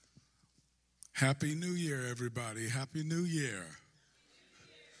Happy New Year, everybody. Happy New Year.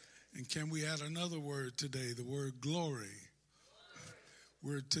 And can we add another word today, the word glory?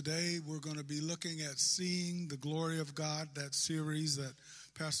 Today we're going to be looking at Seeing the Glory of God, that series that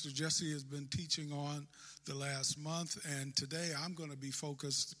Pastor Jesse has been teaching on the last month. And today I'm going to be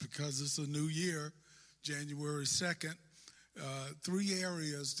focused, because it's a new year, January 2nd, 3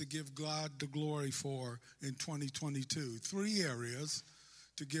 areas to give God the glory for in 2022. 3 areas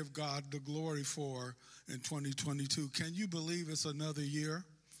to give God the glory for in 2022. Can you believe it's another year?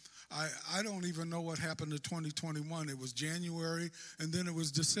 I don't even know what happened to 2021. It was January, and then it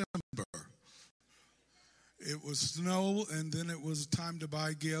was December. It was snow, and then it was time to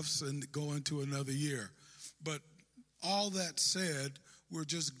buy gifts and go into another year. But all that said, we're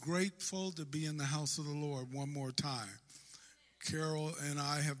just grateful to be in the house of the Lord one more time. Carol and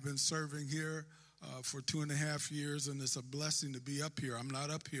I have been serving here for 2.5 years, and it's a blessing to be up here. I'm not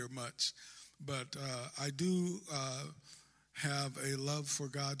up here much, but I do have a love for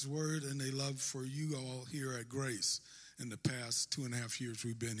God's word and a love for you all here at Grace in the past 2.5 years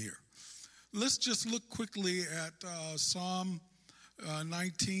we've been here. Let's just look quickly at Psalm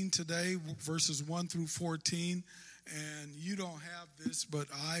 19 today, verses 1 through 14. And you don't have this, but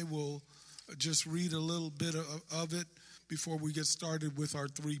I will just read a little bit of it before we get started with our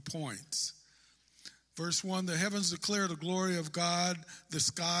 3 points. Verse 1, the heavens declare the glory of God. The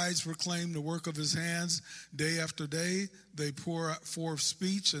skies proclaim the work of his hands. Day after day, they pour forth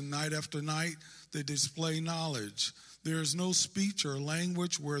speech, and night after night, they display knowledge. There is no speech or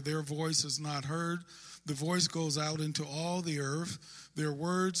language where their voice is not heard. The voice goes out into all the earth, their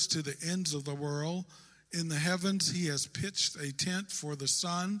words to the ends of the world. In the heavens, he has pitched a tent for the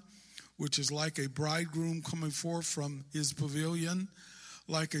sun, which is like a bridegroom coming forth from his pavilion,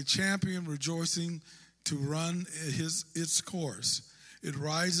 like a champion rejoicing to run its course. It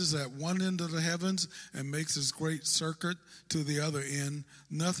rises at one end of the heavens and makes its great circuit to the other end.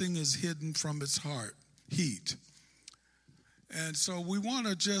 Nothing is hidden from its heat. And so we want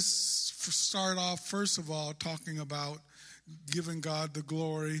to just start off, first of all, talking about giving God the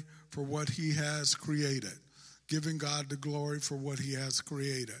glory for what he has created. Giving God the glory for what he has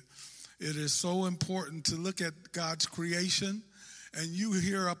created. It is so important to look at God's creation. And you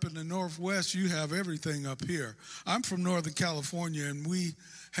here up in the Northwest, you have everything up here. I'm from Northern California, and we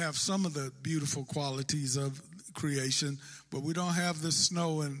have some of the beautiful qualities of creation, but we don't have the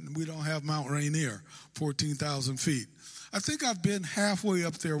snow, and we don't have Mount Rainier, 14,000 feet. I think I've been halfway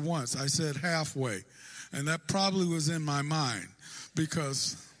up there once. I said halfway, and that probably was in my mind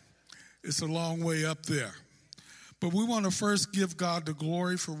because it's a long way up there. But we want to first give God the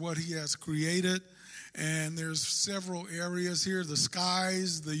glory for what he has created. And there's several areas here: the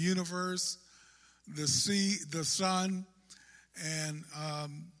skies, the universe, the sea, the sun, and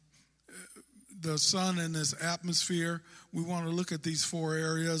the sun and its atmosphere. We want to look at these 4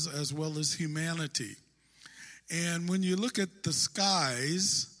 areas as well as humanity. And when you look at the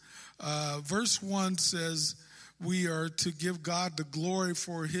skies, verse 1 says we are to give God the glory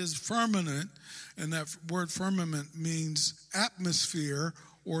for his firmament, and that word firmament means atmosphere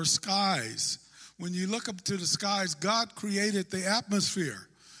or skies. When you look up to the skies, God created the atmosphere.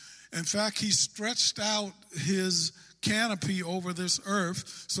 In fact, he stretched out his canopy over this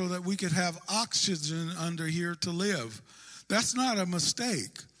earth so that we could have oxygen under here to live. That's not a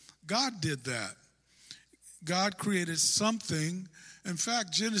mistake. God did that. God created something. In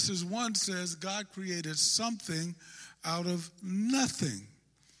fact, Genesis 1 says God created something out of nothing.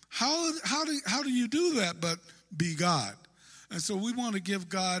 How do you do that but be God? And so we want to give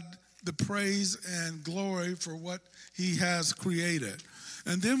God the praise and glory for what he has created.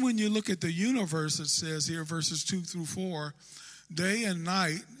 And then when you look at the universe, it says here, verses 2 through 4, day and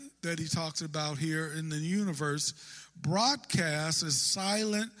night that he talks about here in the universe, broadcasts a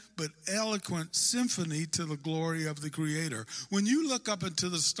silent but eloquent symphony to the glory of the Creator. When you look up into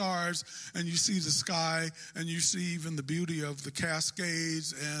the stars and you see the sky and you see even the beauty of the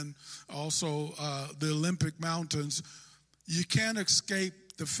Cascades and also the Olympic Mountains, you can't escape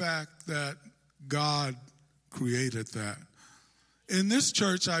the fact that God created that. In this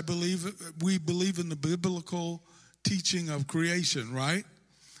church, we believe in the biblical teaching of creation, right?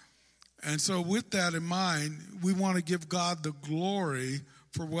 And so with that in mind, we want to give God the glory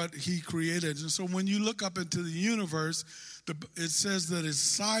for what he created. And so when you look up into the universe, it says that it's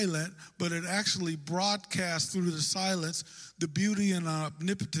silent, but it actually broadcasts through the silence the beauty and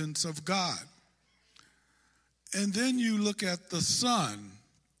omnipotence of God. And then you look at the sun.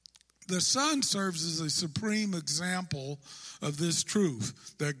 The sun serves as a supreme example of this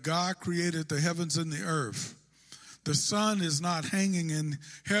truth, that God created the heavens and the earth. The sun is not hanging in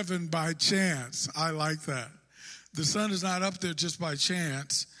heaven by chance. I like that. The sun is not up there just by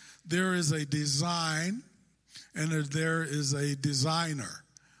chance. There is a design and there is a designer.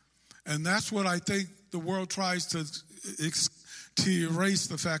 And that's what I think the world tries to erase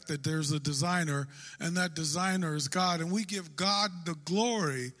the fact that there's a designer, and that designer is God. And we give God the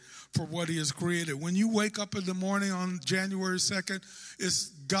glory for what he has created. When you wake up in the morning on January 2nd, it's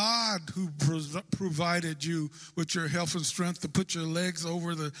God who provided you with your health and strength to put your legs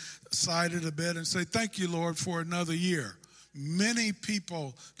over the side of the bed and say, thank you, Lord, for another year. Many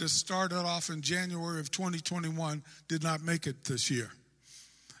people that started off in January of 2021 did not make it this year.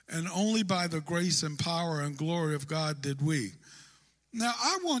 And only by the grace and power and glory of God did we. Now,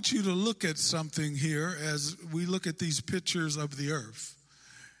 I want you to look at something here as we look at these pictures of the earth.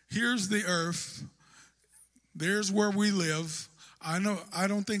 Here's the earth. There's where we live. I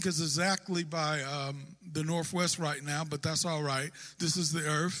don't think it's exactly by the northwest right now, but that's all right. This is the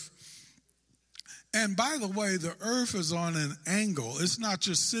earth. And by the way, the earth is on an angle. It's not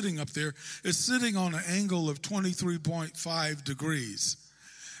just sitting up there. It's sitting on an angle of 23.5 degrees.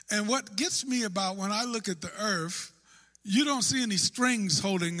 And what gets me about when I look at the earth, you don't see any strings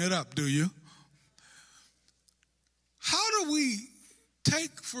holding it up, do you? How do we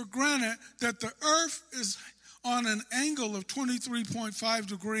take for granted that the earth is on an angle of 23.5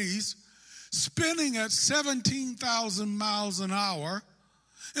 degrees, spinning at 17,000 miles an hour,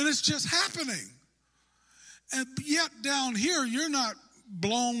 and it's just happening? And yet down here, you're not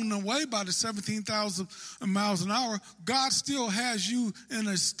blown away by the 17,000 miles an hour. God still has you in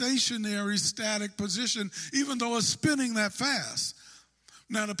a stationary, static position, even though it's spinning that fast.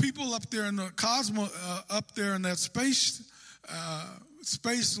 Now, the people up there in the up there in that space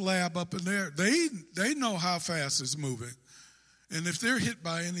lab up in there, they know how fast it's moving. And if they're hit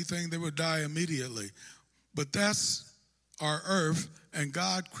by anything, they would die immediately. But that's our earth, and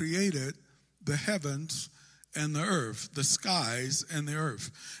God created the heavens and the earth, the skies and the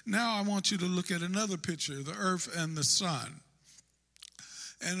earth. Now I want you to look at another picture, the earth and the sun.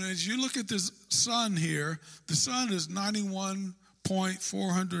 And as you look at this sun here, the sun is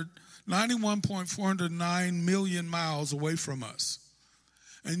 91.409 million miles away from us.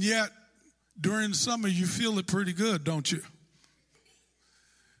 And yet, during the summer, you feel it pretty good, don't you?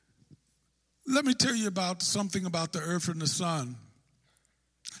 Let me tell you about something about the earth and the sun.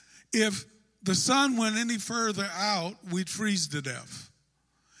 If the sun went any further out, we'd freeze to death.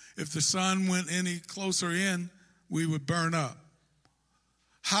 If the sun went any closer in, we would burn up.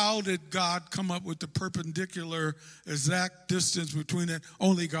 How did God come up with the perpendicular exact distance between it?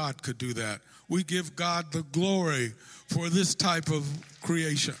 Only God could do that. We give God the glory for this type of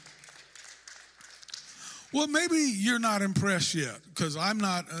creation. Well, maybe you're not impressed yet, because I'm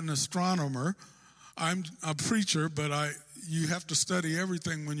not an astronomer. I'm a preacher, but you have to study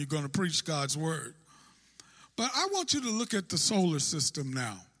everything when you're going to preach God's word. But I want you to look at the solar system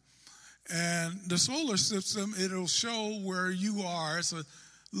now. And the solar system, it'll show where you are. It's a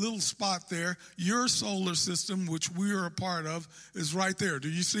little spot there. Your solar system, which we are a part of, is right there. Do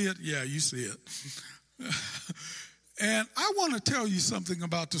you see it? Yeah, you see it. And I want to tell you something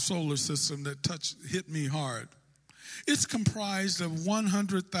about the solar system that hit me hard. It's comprised of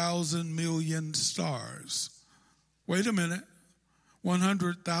 100,000 million stars. Wait a minute.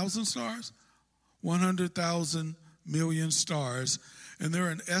 100,000 stars? 100,000 million stars. And there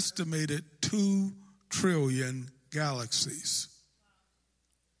are an estimated 2 trillion galaxies.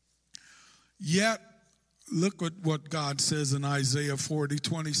 Yet, look at what God says in Isaiah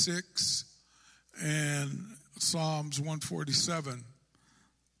 40:26 and Psalms 147.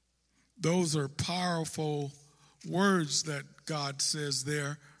 Those are powerful words that God says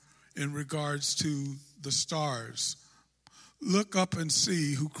there in regards to the stars. Look up and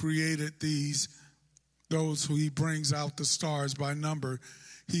see who created those who he brings out the stars by number.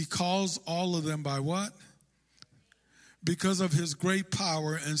 He calls all of them by what? Because of his great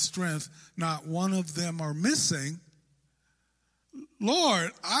power and strength, not one of them are missing.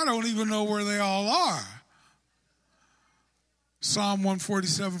 Lord, I don't even know where they all are. Psalm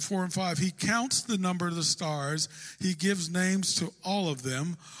 147, 4 and 5. He counts the number of the stars. He gives names to all of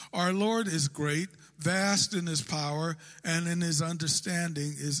them. Our Lord is great, vast in his power, and in his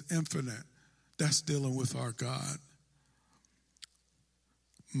understanding is infinite. That's dealing with our God.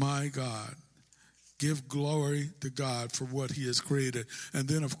 My God. Give glory to God for what he has created. And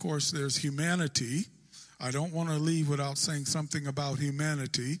then, of course, there's humanity. I don't want to leave without saying something about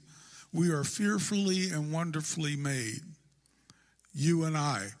humanity. We are fearfully and wonderfully made. You and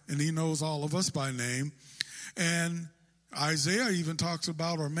I. And he knows all of us by name. And Isaiah even talks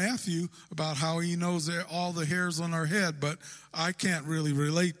about, or Matthew, about how he knows all the hairs on our head, but I can't really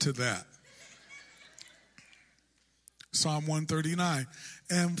relate to that. Psalm 139.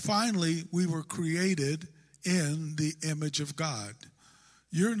 And finally, we were created in the image of God.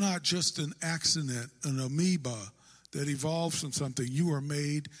 You're not just an accident, an amoeba that evolves from something. You are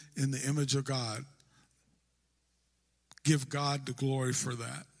made in the image of God. Give God the glory for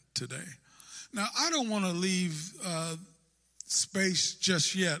that today. Now, I don't want to leave space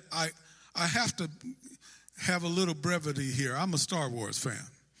just yet. I have to have a little brevity here. I'm a Star Wars fan.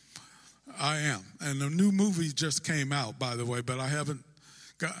 I am. And the new movie just came out, by the way, but I haven't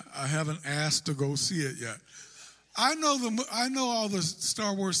asked to go see it yet. I know all the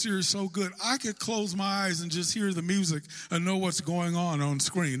Star Wars series so good. I could close my eyes and just hear the music and know what's going on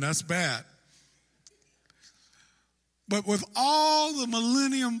screen. That's bad. But with all the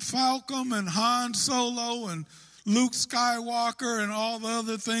Millennium Falcon and Han Solo and Luke Skywalker and all the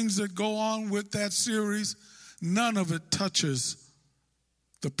other things that go on with that series, none of it touches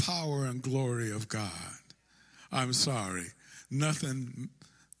the power and glory of God. I'm sorry. Nothing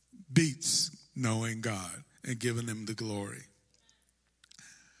beats knowing God and giving him the glory.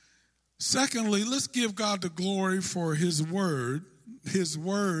 Secondly, let's give God the glory for his word, his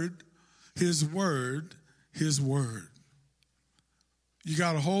word, his word, his word. You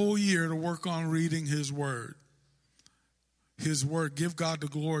got a whole year to work on reading his word. His word. Give God the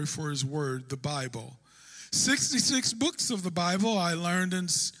glory for his word, the Bible. 66 books of the Bible I learned in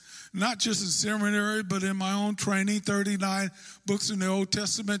not just in seminary, but in my own training. 39 books in the Old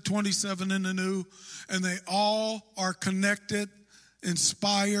Testament, 27 in the New. And they all are connected,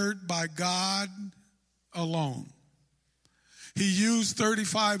 inspired by God alone. He used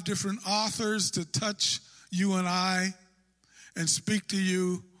 35 different authors to touch you and I and speak to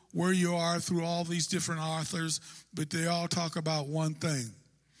you where you are through all these different authors, but they all talk about one thing.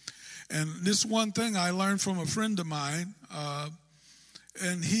 And this one thing I learned from a friend of mine,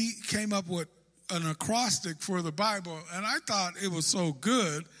 and he came up with an acrostic for the Bible, and I thought it was so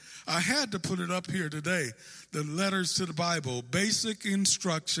good, I had to put it up here today. The letters to the Bible, basic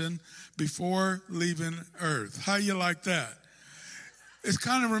instruction before leaving Earth. How you like that? It's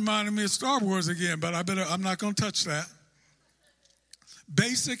kind of reminding me of Star Wars again, but I'm not going to touch that.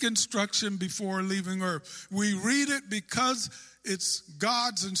 Basic instruction before leaving Earth. We read it because it's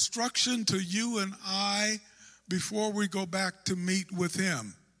God's instruction to you and I before we go back to meet with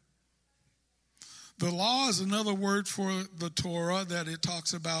him. The law is another word for the Torah that it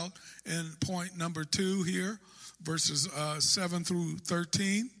talks about in point number 2 here, verses 7 through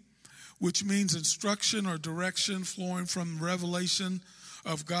 13, which means instruction or direction flowing from revelation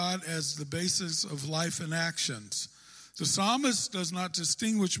of God as the basis of life and actions. The psalmist does not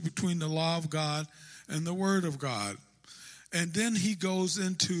distinguish between the law of God and the word of God. And then he goes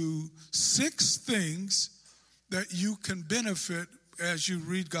into 6 things that you can benefit as you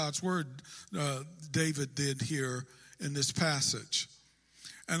read God's word, David did here in this passage.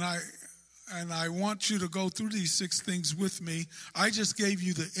 And I want you to go through these 6 things with me. I just gave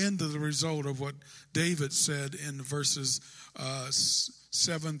you the end of the result of what David said in verses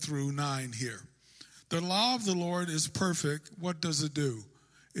 7 through 9 here. The law of the Lord is perfect. What does it do?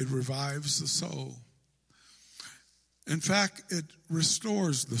 It revives the soul. In fact, it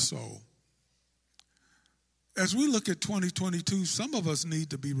restores the soul. As we look at 2022, some of us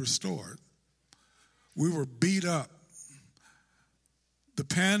need to be restored. We were beat up. The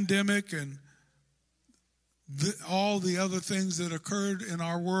pandemic and all the other things that occurred in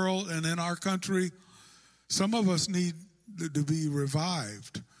our world and in our country, some of us need to be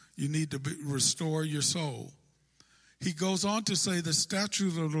revived. You need to restore your soul. He goes on to say the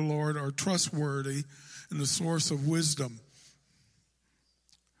statutes of the Lord are trustworthy and the source of wisdom.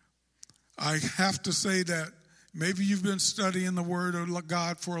 I have to say that maybe you've been studying the Word of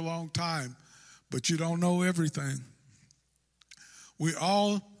God for a long time, but you don't know everything. We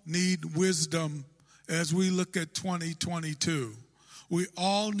all need wisdom as we look at 2022. We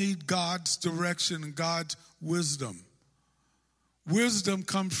all need God's direction and God's wisdom. Wisdom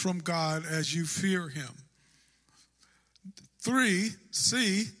comes from God as you fear him.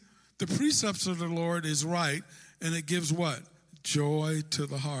 3C, the precepts of the Lord is right, and it gives what? Joy to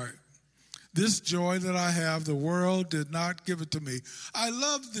the heart. This joy that I have, the world did not give it to me. I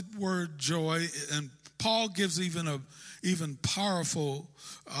love the word joy, and Paul gives even powerful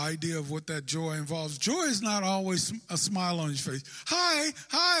idea of what that joy involves. Joy is not always a smile on your face. Hi,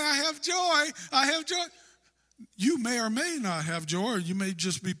 I have joy. You may or may not have joy, or you may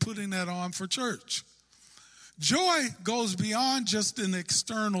just be putting that on for church. Joy goes beyond just an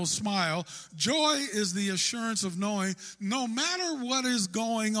external smile. Joy is the assurance of knowing no matter what is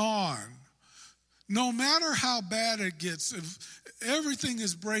going on, no matter how bad it gets, if everything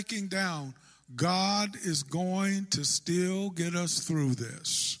is breaking down, God is going to still get us through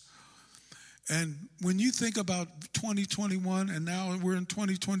this. And when you think about 2021 and now we're in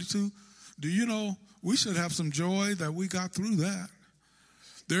 2022, do you know we should have some joy that we got through that?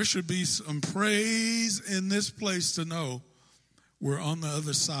 There should be some praise in this place to know we're on the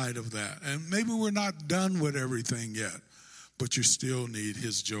other side of that. And maybe we're not done with everything yet, but you still need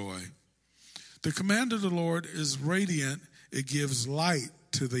his joy. The command of the Lord is radiant. It gives light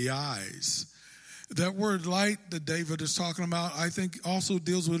to the eyes. That word light that David is talking about, I think also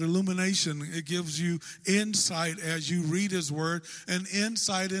deals with illumination. It gives you insight as you read his word and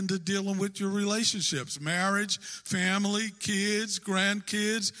insight into dealing with your relationships, marriage, family, kids,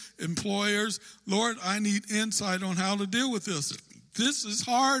 grandkids, employers. Lord, I need insight on how to deal with this. This is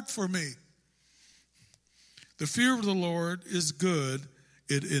hard for me. The fear of the Lord is good.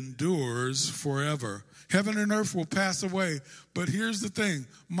 It endures forever. Heaven and earth will pass away, but here's the thing.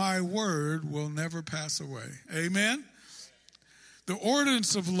 My word will never pass away. Amen? The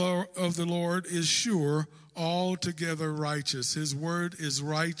ordinance of the Lord is sure, altogether righteous. His word is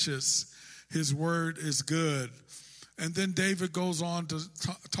righteous. His word is good. And then David goes on to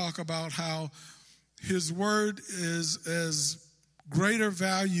talk about how his word is as greater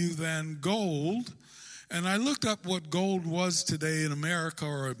value than gold. And I looked up what gold was today in America,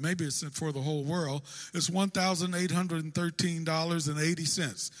 or maybe it's for the whole world. It's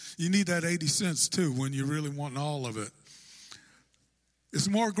 $1,813.80. You need that 80 cents too when you really want all of it. It's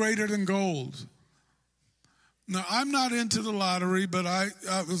more greater than gold. Now, I'm not into the lottery, but I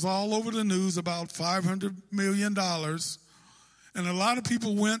was all over the news about $500 million. And a lot of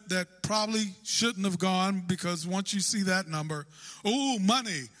people went that probably shouldn't have gone, because once you see that number, oh,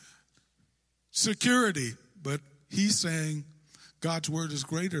 money, security. But he's saying God's word is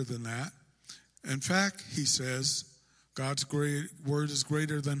greater than that. In fact, he says God's word is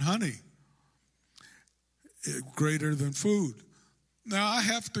greater than honey, greater than food. Now, I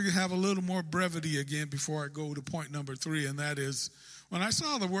have to have a little more brevity again before I go to point number 3, and that is, when I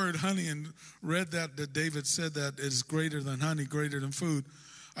saw the word honey and read that David said that is greater than honey, greater than food,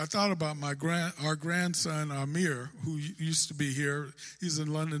 I thought about our grandson, Amir, who used to be here. He's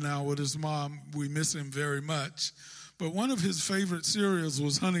in London now with his mom. We miss him very much. But one of his favorite cereals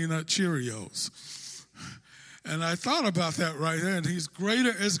was Honey Nut Cheerios. And I thought about that right there. And it's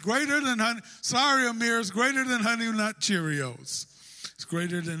greater than honey. Sorry, Amir, it's greater than Honey Nut Cheerios. It's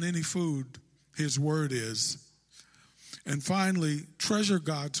greater than any food. His word is. And finally, treasure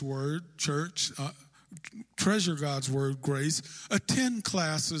God's word, church. Treasure God's word, Grace. Attend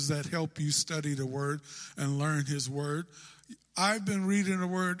classes that help you study the word and learn his word. I've been reading the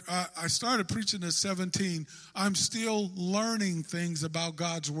word. I started preaching at 17. I'm still learning things about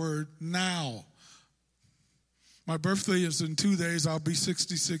God's word now. My birthday is in 2 days. I'll be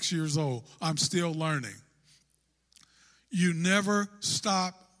 66 years old. I'm still learning. You never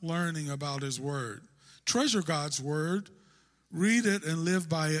stop learning about his word. Treasure God's word. Read it and live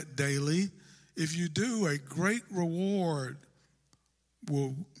by it daily. If you do, a great reward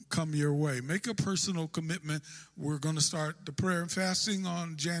will come your way. Make a personal commitment. We're going to start the prayer and fasting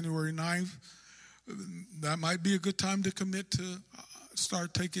on January 9th. That might be a good time to commit to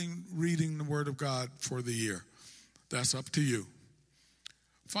start reading the Word of God for the year. That's up to you.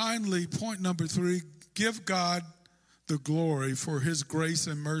 Finally, point number 3, give God the glory for his grace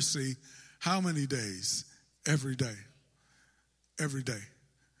and mercy. How many days? Every day. Every day.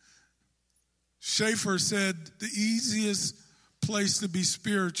 Schaeffer said the easiest place to be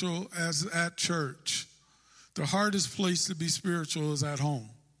spiritual is at church. The hardest place to be spiritual is at home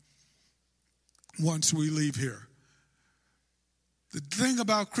once we leave here. The thing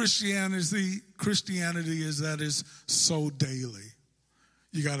about Christianity is that it's so daily.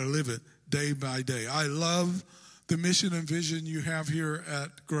 You got to live it day by day. I love the mission and vision you have here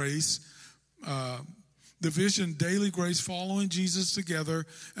at Grace. The vision, daily grace, following Jesus together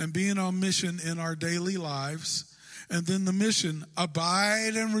and being on mission in our daily lives. And then the mission,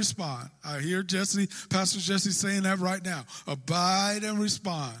 abide and respond. I hear Pastor Jesse saying that right now. Abide and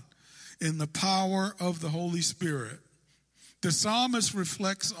respond in the power of the Holy Spirit. The psalmist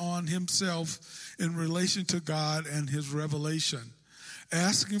reflects on himself in relation to God and his revelation.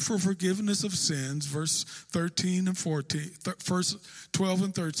 Asking for forgiveness of sins, verse 13 and 14, verse 12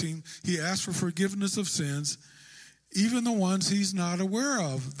 and 13, he asked for forgiveness of sins, even the ones he's not aware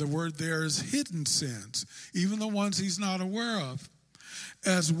of. The word there is hidden sins, even the ones he's not aware of.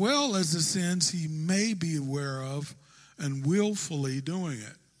 as well as the sins he may be aware of and willfully doing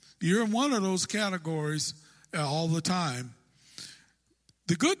it. You're in one of those categories all the time.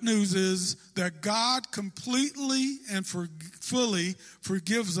 The good news is that God completely and fully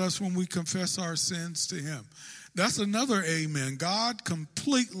forgives us when we confess our sins to him. That's another amen. God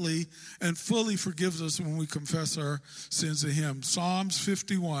completely and fully forgives us when we confess our sins to him. Psalms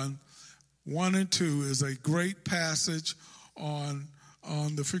 51, 1 and 2 is a great passage on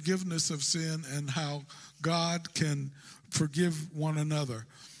the forgiveness of sin and how God can forgive one another.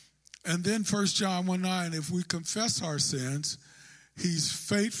 And then 1 John 1:9, if we confess our sins, he's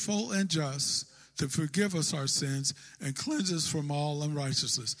faithful and just to forgive us our sins and cleanse us from all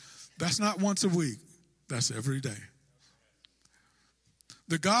unrighteousness. That's not once a week. That's every day.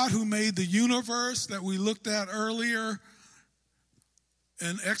 The God who made the universe that we looked at earlier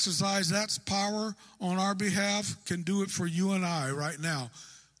and exercised that power on our behalf can do it for you and I right now.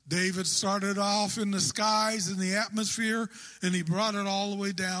 David started off in the skies, in the atmosphere, and he brought it all the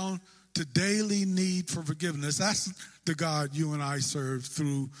way down to daily need for forgiveness. That's the God you and I serve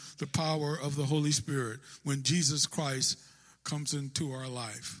through the power of the Holy Spirit when Jesus Christ comes into our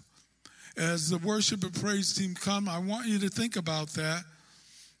life. As the worship and praise team come, I want you to think about that.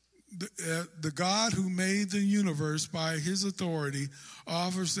 The God who made the universe by his authority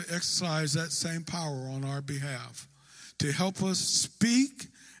offers to exercise that same power on our behalf to help us speak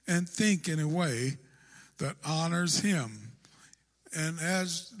and think in a way that honors him. And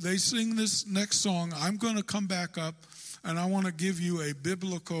as they sing this next song, I'm going to come back up and I want to give you a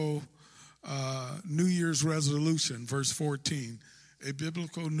biblical New Year's resolution, verse 14. A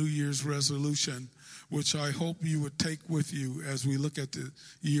biblical New Year's resolution, which I hope you would take with you as we look at the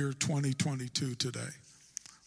year 2022 today.